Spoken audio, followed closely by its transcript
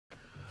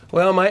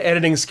Well, my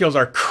editing skills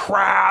are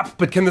crap,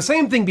 but can the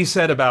same thing be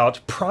said about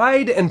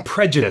Pride and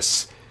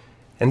Prejudice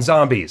and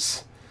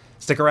zombies?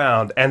 Stick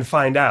around and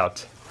find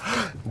out.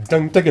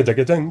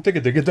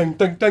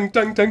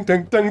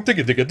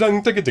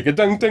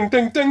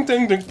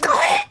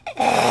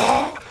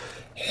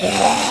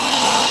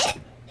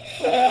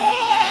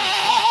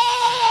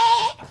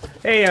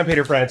 Hey, I'm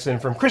Paeter Franson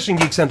from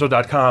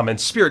ChristianGeekCentral.com and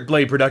Spirit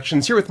Blade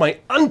Productions, here with my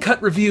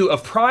uncut review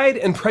of Pride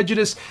and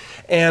Prejudice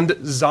and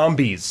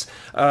Zombies.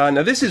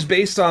 Now, this is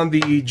based on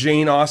the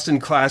Jane Austen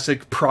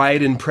classic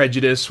Pride and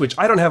Prejudice, which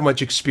I don't have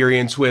much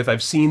experience with.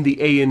 I've seen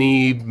the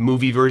A&E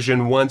movie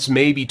version once,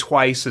 maybe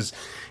twice, as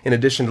in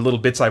addition to little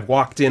bits I've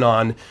walked in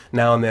on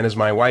now and then as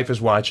my wife is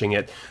watching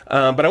it.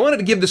 But I wanted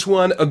to give this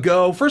one a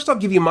go. First, I'll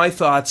give you my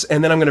thoughts,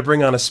 and then I'm going to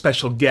bring on a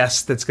special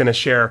guest that's going to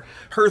share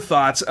her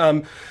thoughts.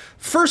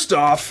 First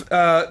off,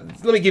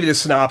 let me give you the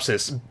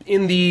synopsis.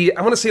 In the,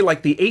 I want to say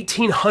like the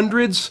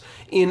 1800s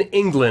in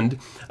England,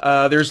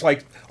 there's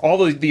like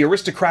all the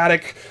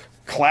aristocratic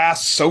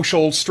class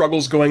social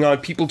struggles going on,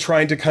 people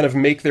trying to kind of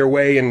make their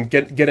way and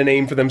get a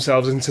name for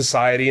themselves in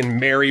society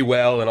and marry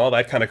well and all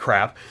that kind of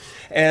crap.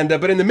 And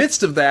but in the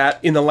midst of that,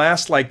 in the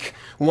last like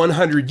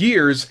 100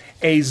 years,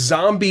 a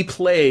zombie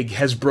plague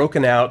has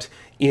broken out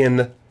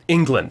in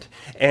England,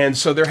 and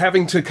so they're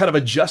having to kind of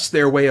adjust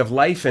their way of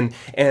life, and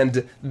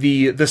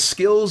the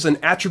skills and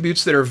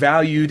attributes that are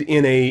valued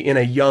in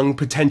a young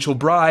potential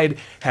bride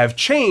have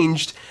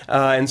changed,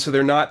 and so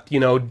they're not, you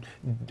know,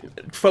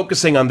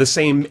 focusing on the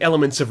same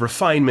elements of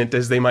refinement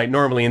as they might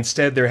normally.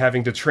 Instead, they're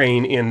having to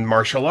train in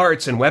martial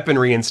arts and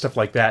weaponry and stuff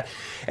like that.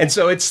 And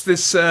so it's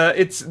this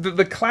it's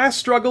the class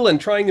struggle and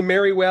trying to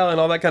marry well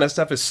and all that kind of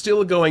stuff is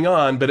still going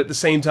on, but at the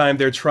same time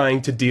they're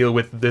trying to deal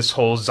with this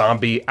whole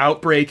zombie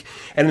outbreak.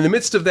 And in the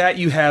midst of that,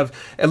 you have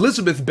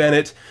Elizabeth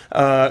Bennet,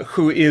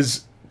 who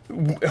is,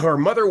 her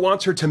mother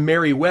wants her to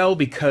marry well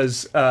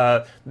because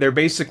they're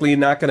basically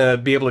not going to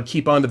be able to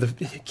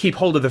keep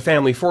hold of the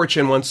family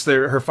fortune once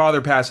her father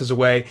passes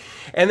away.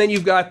 And then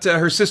you've got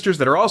her sisters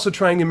that are also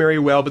trying to marry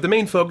well, but the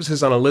main focus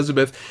is on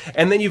Elizabeth.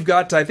 And then you've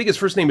got, I think his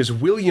first name is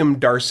William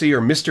Darcy, or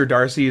Mr.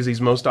 Darcy as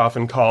he's most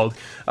often called,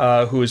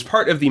 who is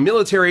part of the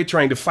military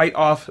trying to fight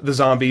off the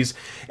zombies.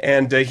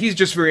 And he's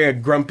just very a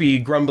grumpy,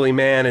 grumbly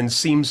man and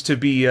seems to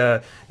be,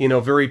 you know,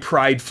 very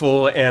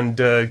prideful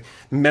and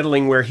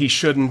meddling where he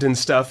shouldn't and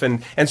stuff.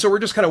 And so we're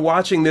just kind of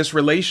watching this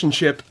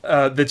relationship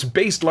that's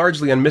based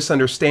largely on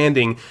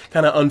misunderstanding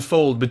kind of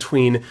unfold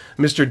between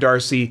Mr.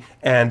 Darcy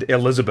and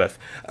Elizabeth.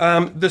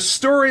 The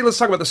story, let's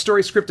talk about the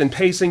story, script, and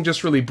pacing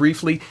just really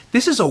briefly.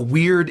 This is a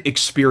weird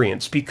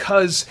experience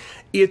because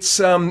it's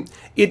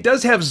it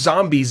does have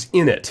zombies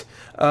in it,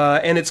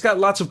 and it's got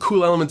lots of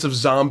cool elements of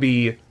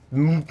zombie,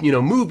 you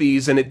know,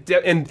 movies, and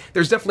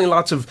there's definitely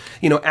lots of,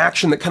 you know,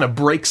 action that kind of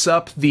breaks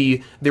up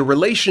the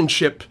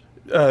relationship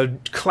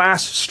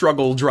class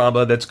struggle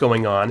drama that's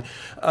going on,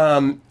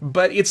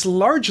 but it's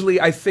largely,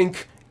 I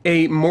think,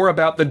 more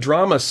about the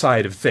drama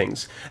side of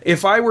things.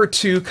 If I were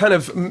to kind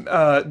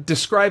of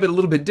describe it a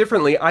little bit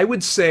differently, I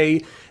would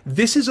say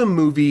this is a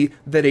movie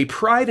that a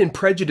Pride and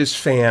Prejudice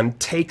fan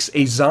takes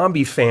a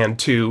zombie fan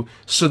to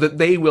so that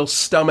they will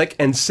stomach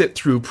and sit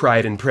through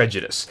Pride and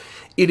Prejudice.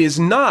 It is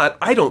not,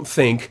 I don't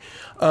think,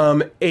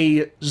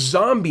 a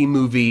zombie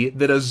movie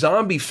that a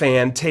zombie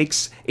fan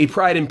takes a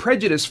Pride and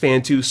Prejudice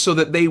fan to so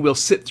that they will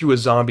sit through a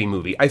zombie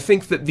movie. I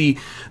think that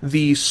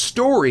the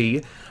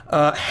story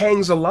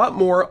hangs a lot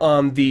more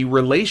on the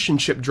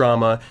relationship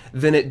drama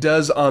than it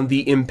does on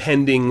the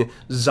impending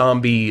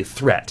zombie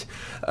threat.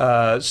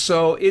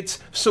 So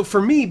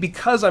for me,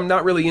 because I'm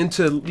not really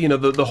into, you know,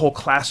 the whole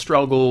class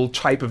struggle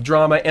type of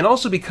drama, and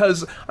also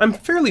because I'm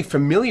fairly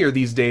familiar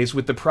these days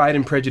with the Pride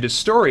and Prejudice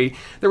story,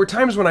 there were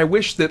times when I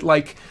wished that,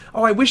 like,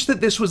 oh, I wish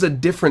that this was a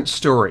different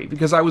story,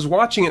 because I was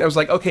watching it, I was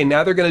like, okay,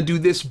 now they're going to do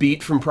this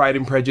beat from Pride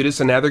and Prejudice,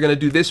 and now they're going to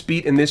do this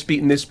beat and this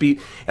beat and this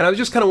beat, and I was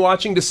just kind of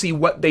watching to see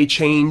what they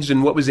changed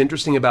and what was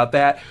interesting about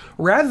that,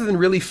 rather than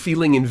really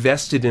feeling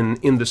invested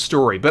in the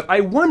story. But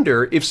I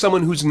wonder if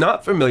someone who's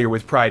not familiar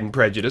with Pride and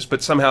Prejudice,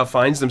 but somehow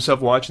finds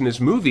themselves watching this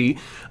movie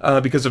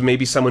because of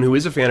maybe someone who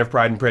is a fan of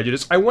Pride and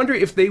Prejudice, I wonder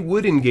if they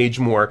would engage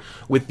more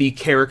with the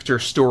character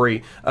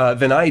story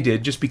than I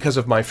did, just because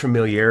of my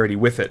familiarity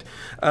with it.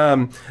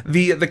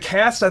 The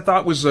cast, I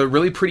thought, was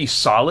really pretty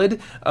solid.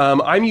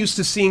 I'm used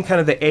to seeing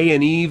kind of the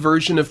A&E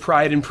version of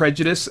Pride and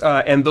Prejudice,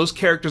 and those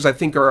characters, I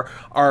think, are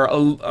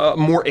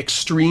more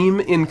extreme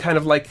in kind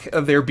of like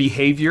their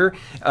behavior,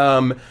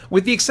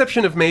 with the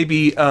exception of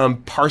maybe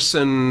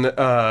Parson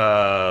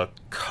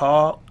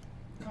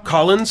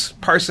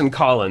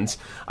Collins.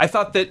 I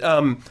thought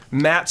that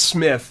Matt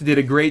Smith did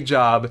a great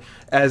job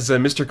as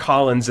Mr.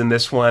 Collins in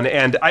this one,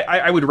 and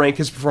I would rank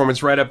his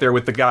performance right up there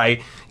with the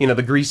guy, you know,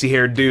 the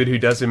greasy-haired dude who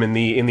does him in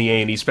the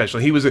A&E special.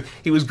 He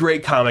was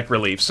great comic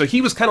relief. So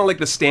he was kind of like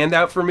the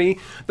standout for me.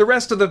 The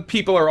rest of the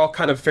people are all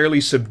kind of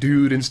fairly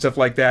subdued and stuff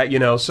like that, you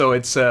know. So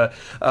it's not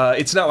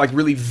like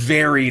really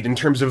varied in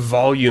terms of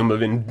volume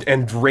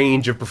and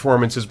range of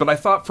performances. But I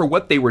thought for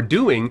what they were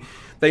doing,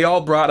 they all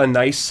brought a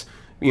nice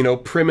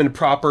prim and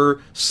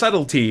proper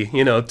subtlety,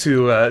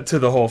 to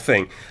the whole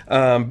thing,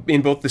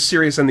 in both the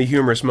serious and the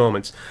humorous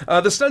moments.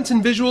 The stunts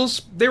and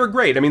visuals, they were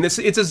great. I mean, it's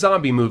a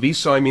zombie movie,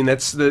 so I mean, I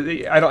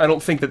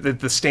don't think that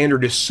the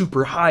standard is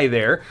super high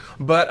there,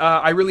 but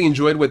I really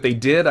enjoyed what they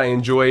did. I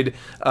enjoyed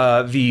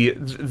the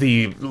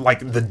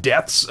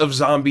depths of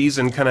zombies,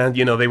 and kind of,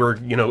 they were,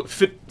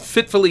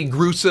 fitfully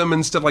gruesome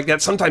and stuff like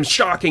that, sometimes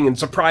shocking and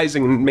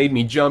surprising and made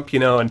me jump,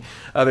 and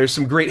there's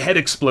some great head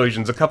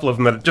explosions, a couple of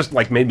them that just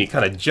made me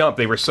kind of jump.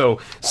 They were so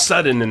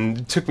sudden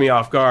and took me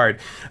off guard.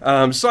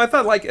 So I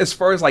thought, as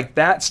far as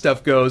that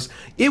stuff goes,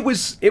 it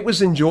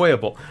was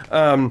enjoyable.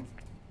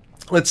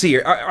 Let's see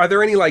here. Are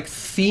there any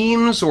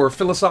themes or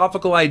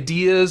philosophical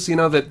ideas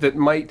that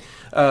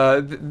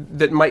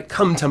might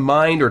come to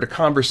mind or to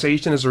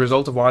conversation as a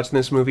result of watching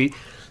this movie?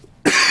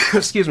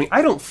 Excuse me.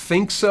 I don't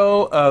think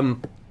so.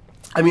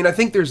 I mean, I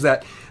think there's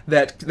that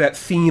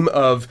theme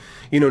of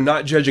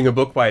not judging a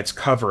book by its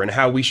cover, and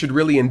how we should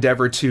really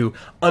endeavor to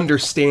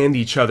understand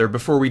each other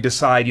before we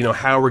decide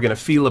how we're going to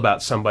feel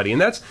about somebody,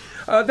 and that's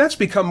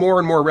become more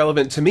and more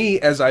relevant to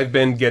me as I've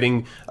been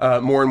getting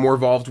more and more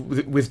involved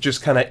with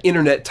just kind of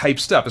internet type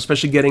stuff,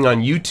 especially getting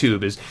on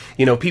YouTube. Is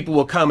people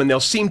will come and they'll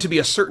seem to be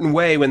a certain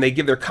way when they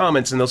give their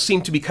comments, and they'll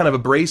seem to be kind of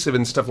abrasive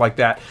and stuff like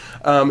that.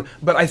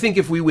 But I think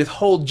if we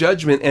withhold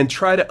judgment and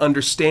try to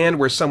understand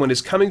where someone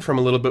is coming from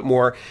a little bit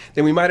more,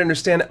 then we might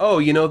understand,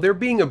 they're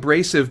being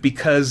abrasive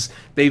because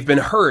they've been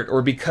hurt,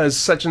 or because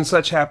such and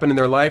such happened in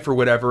their life, or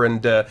whatever.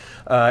 And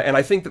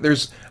I think that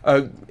there's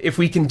if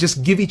we can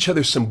just give each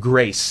other some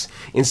grace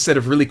instead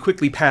of really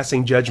quickly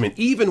passing judgment,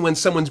 even when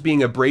someone's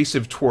being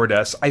abrasive toward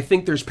us, I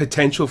think there's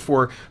potential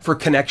for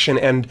connection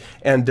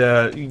and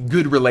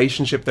good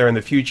relationship there in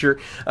the future.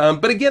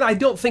 But again, I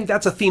don't think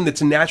that's a theme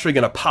that's naturally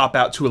going to pop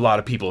out to a lot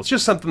of people. It's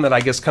just something that I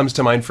guess comes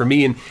to mind for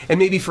me, and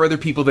maybe for other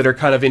people that are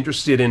kind of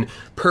interested in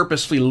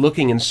purposefully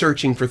looking and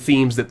searching for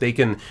themes that they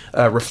can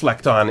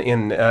reflect on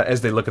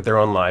as they look at their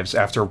own lives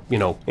after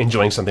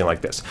enjoying something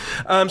like this.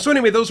 So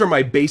anyway, those are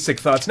my basic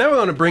thoughts. Now I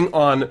want to bring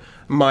on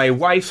my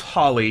wife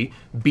Holly.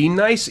 Be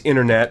nice,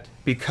 internet,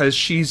 because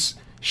she's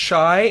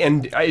shy,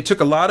 and it took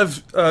a lot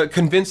of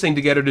convincing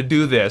to get her to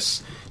do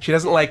this. She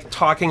doesn't like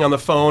talking on the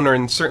phone,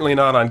 and certainly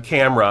not on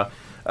camera.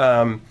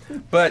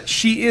 But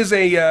she is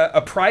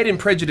a Pride and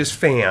Prejudice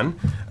fan.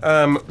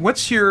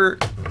 What's your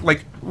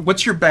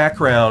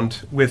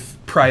background with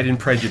Pride and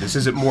Prejudice?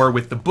 Is it more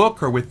with the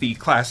book or with the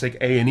classic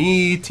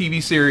A&E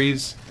TV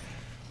series?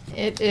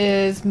 It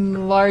is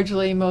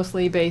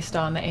mostly based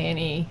on the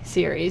A&E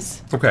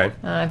series. Okay.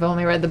 I've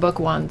only read the book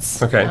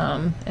once. Okay.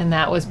 And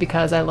that was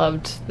because I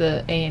loved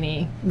the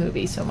A&E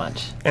movie so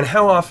much. And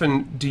how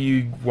often do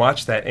you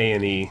watch that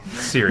A&E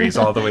series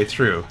all the way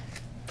through?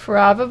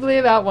 Probably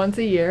about once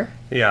a year.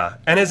 Yeah,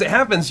 and as it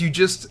happens, you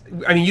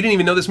didn't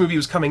even know this movie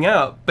was coming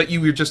out, but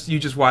you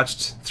just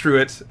watched through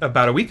it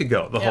about a week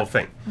ago, the whole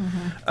thing.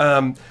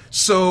 Mm-hmm.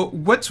 So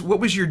what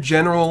was your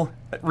general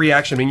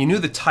reaction? I mean, you knew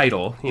the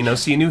title,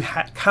 so you knew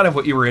kind of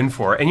what you were in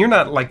for, and you're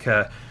not like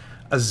a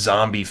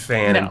zombie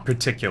fan in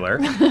particular.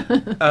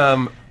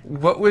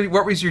 What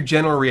was your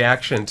general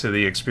reaction to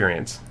the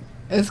experience?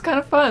 It was kind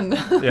of fun.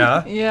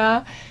 Yeah?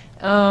 Yeah.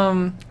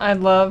 I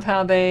love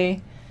how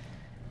they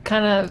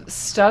kind of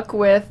stuck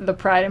with the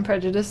Pride and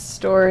Prejudice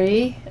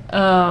story,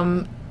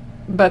 but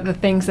the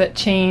things that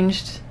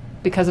changed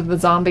because of the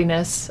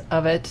zombiness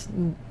of it,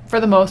 for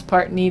the most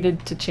part,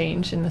 needed to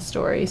change in the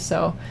story,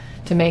 so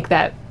to make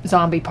that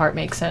zombie part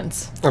make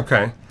sense.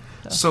 Okay.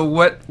 So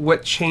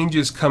what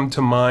changes come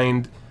to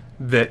mind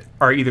that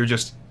are either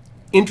just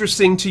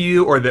interesting to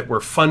you or that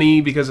were funny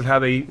because of how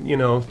they,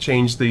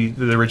 changed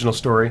the original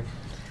story?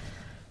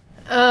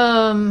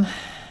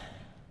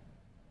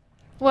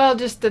 Well,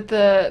 just that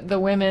the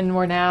women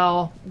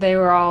they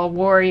were all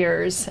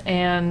warriors,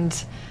 and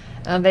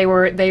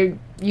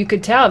you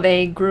could tell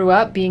they grew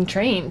up being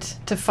trained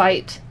to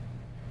fight,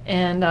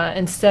 and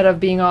instead of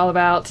being all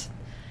about,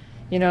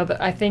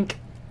 I think,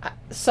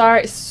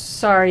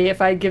 sorry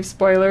if I give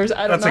spoilers.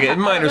 I don't know. That's okay.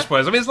 Minor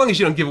spoilers. I mean, as long as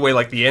you don't give away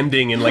the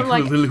ending and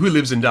who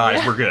lives and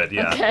dies, we're good.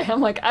 Yeah. Okay.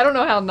 I'm I don't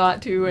know how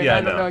not to, and I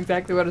don't know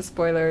exactly what a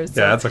spoiler is.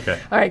 So. Yeah, that's okay.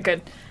 All right,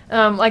 good.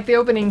 The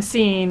opening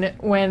scene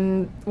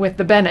with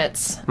the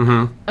Bennets,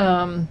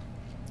 mm-hmm.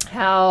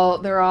 How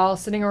they're all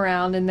sitting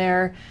around in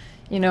their,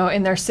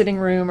 in their sitting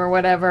room or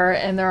whatever,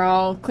 and they're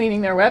all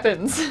cleaning their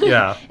weapons.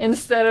 Yeah.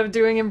 Instead of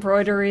doing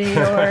embroidery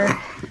or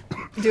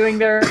redoing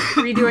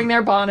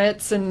their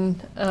bonnets,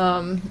 and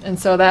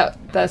so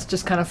that's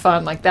just kind of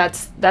fun.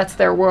 That's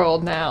their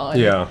world now.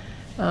 And,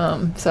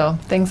 yeah. So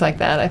things like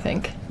that, I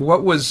think.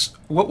 What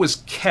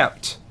was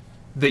kept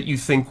that you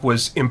think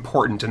was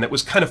important and that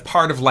was kind of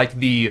part of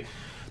the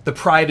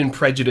Pride and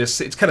Prejudice?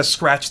 It's kind of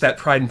scratched that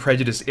Pride and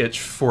Prejudice itch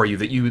for you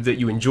that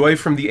you enjoy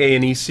from the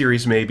A&E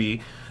series,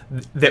 maybe,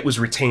 that was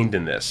retained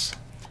in this.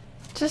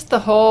 Just the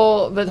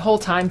whole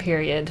time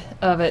period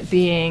of it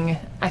being,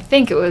 I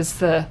think it's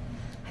the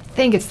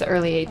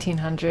early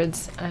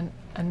 1800s.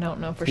 I don't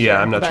know for sure.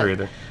 Yeah, I'm not sure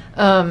either.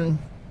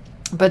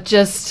 But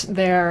just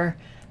their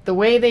the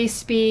way they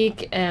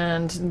speak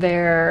and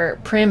their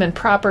prim and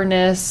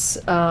properness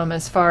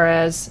as far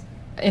as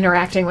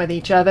interacting with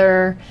each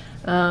other,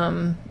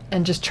 and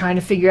just trying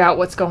to figure out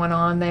what's going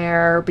on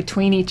there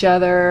between each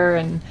other,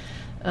 and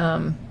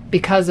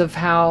because of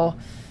how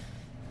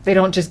they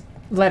don't just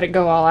let it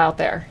go all out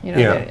there, you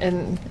know,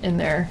 in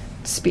their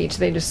speech,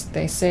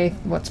 they say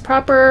what's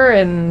proper,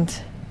 and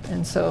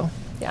so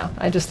yeah,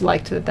 I just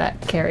liked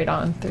that carried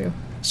on through.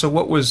 So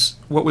what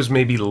was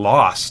maybe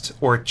lost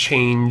or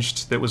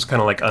changed that was kind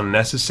of like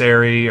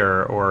unnecessary,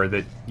 or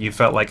that you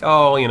felt like,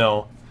 oh, you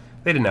know,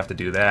 they didn't have to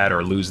do that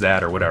or lose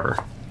that or whatever?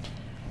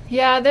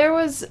 Yeah, there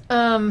was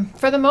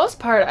for the most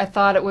part I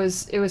thought it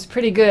was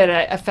pretty good.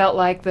 I felt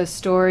like the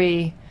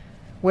story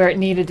where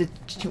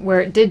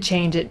it did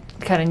change, it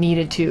kind of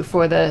needed to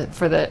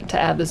to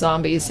add the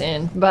zombies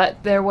in.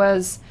 But there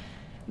was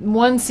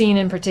one scene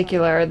in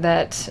particular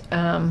that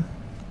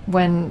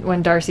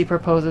when Darcy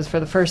proposes for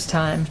the first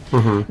time,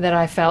 that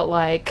I felt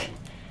like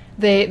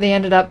they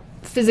ended up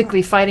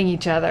physically fighting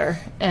each other,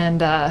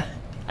 and I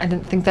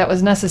didn't think that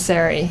was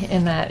necessary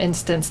in that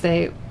instance.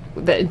 That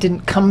it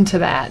didn't come to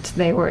that.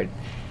 They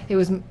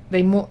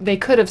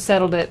could have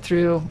settled it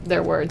through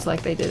their words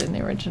like they did in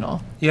the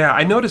original. Yeah,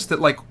 I noticed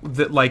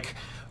that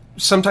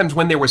sometimes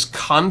when there was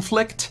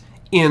conflict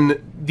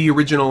in the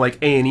original like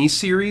A&E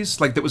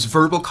series, like that was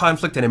verbal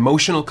conflict and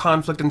emotional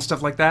conflict and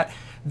stuff like that,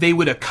 they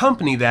would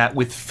accompany that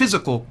with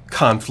physical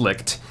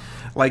conflict.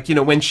 Like, you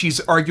know, when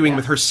she's arguing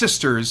with her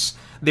sisters,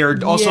 they're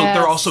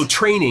also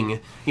training,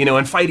 you know,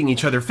 and fighting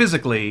each other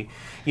physically,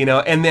 you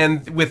know. And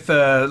then with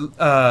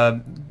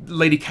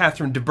Lady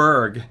Catherine de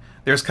Bourgh,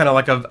 there's kind of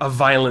like a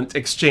violent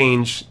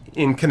exchange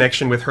in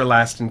connection with her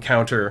last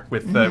encounter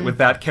with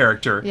that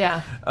character.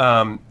 Yeah.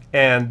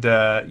 And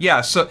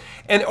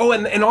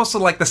also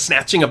like the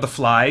snatching of the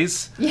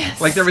flies.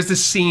 Yes. Like there was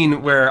this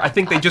scene where I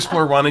think they just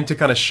were wanting to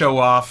kind of show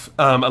off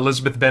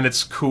Elizabeth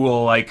Bennet's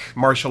cool like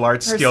martial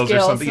arts skills or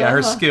something. Yeah,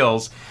 her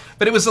skills.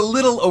 But it was a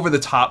little over the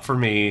top for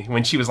me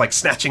when she was like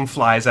snatching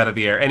flies out of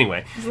the air. Anyway,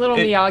 it was a little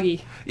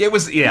Miyagi. It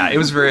was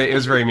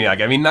very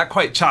Miyagi. I mean, not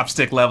quite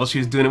chopstick level. She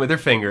was doing it with her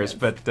fingers,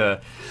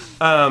 but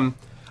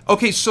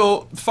okay.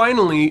 So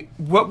finally,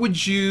 what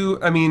would you?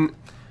 I mean,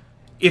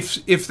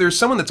 if there's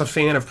someone that's a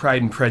fan of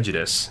Pride and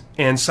Prejudice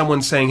and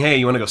someone's saying, "Hey,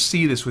 you want to go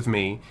see this with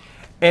me?"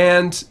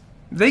 and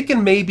they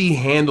can maybe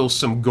handle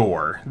some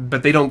gore,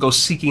 but they don't go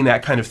seeking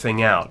that kind of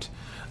thing out.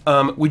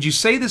 Would you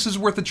say this is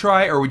worth a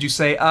try, or would you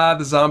say,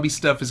 the zombie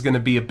stuff is going to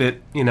be a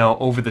bit, you know,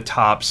 over the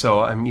top? So,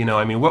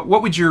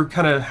 what would your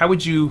how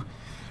would you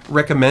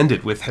recommend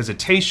it, with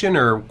hesitation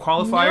or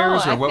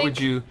qualifiers, or what would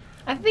you?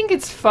 I think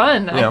it's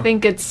fun. Yeah.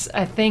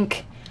 I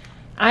think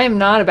I am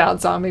not about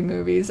zombie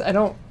movies. I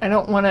don't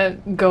want to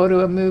go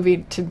to a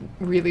movie to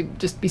really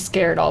just be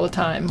scared all the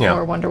time,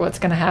 or wonder what's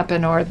going to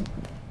happen, or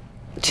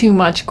too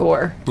much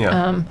gore.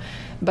 Yeah.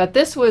 But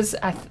this was,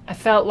 I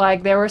felt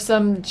like there were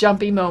some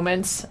jumpy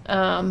moments,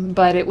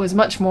 but it was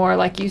much more,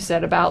 like you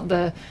said, about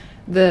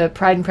the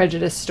Pride and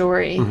Prejudice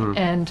story,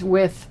 and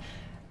with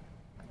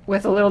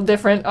a little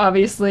different,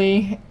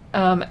 obviously,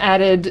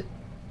 added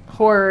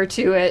horror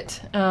to it.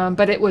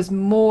 But it was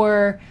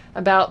more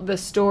about the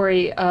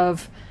story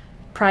of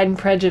Pride and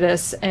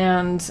Prejudice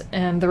and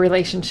the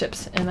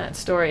relationships in that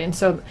story. And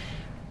so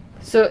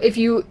if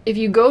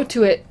you go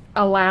to it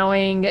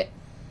allowing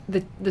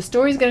the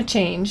story's going to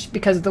change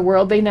because of the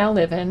world they now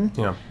live in.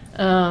 Yeah.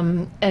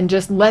 And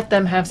just let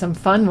them have some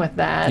fun with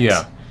that.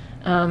 Yeah.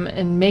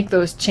 And make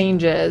those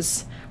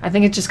changes. I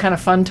think it's just kind of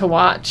fun to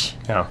watch.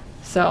 Yeah.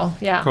 So,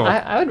 yeah, cool.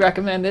 I would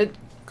recommend it.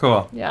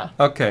 Cool. Yeah.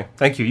 Okay.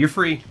 Thank you. You're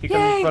free. You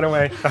can run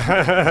away.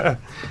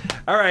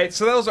 All right.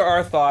 So those are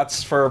our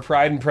thoughts for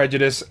Pride and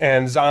Prejudice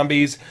and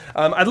zombies.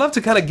 I'd love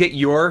to kind of get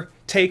your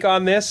take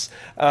on this,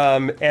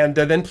 and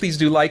then please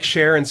do like,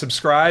 share, and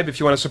subscribe if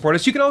you want to support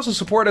us. You can also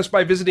support us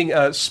by visiting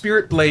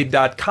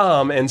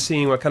spiritblade.com and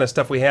seeing what kind of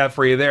stuff we have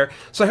for you there.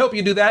 So I hope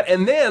you do that,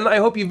 and then I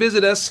hope you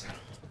visit us,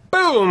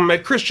 boom,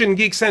 at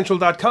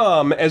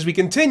christiangeekcentral.com as we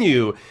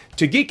continue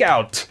to geek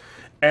out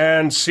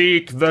and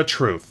seek the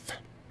truth.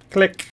 Click.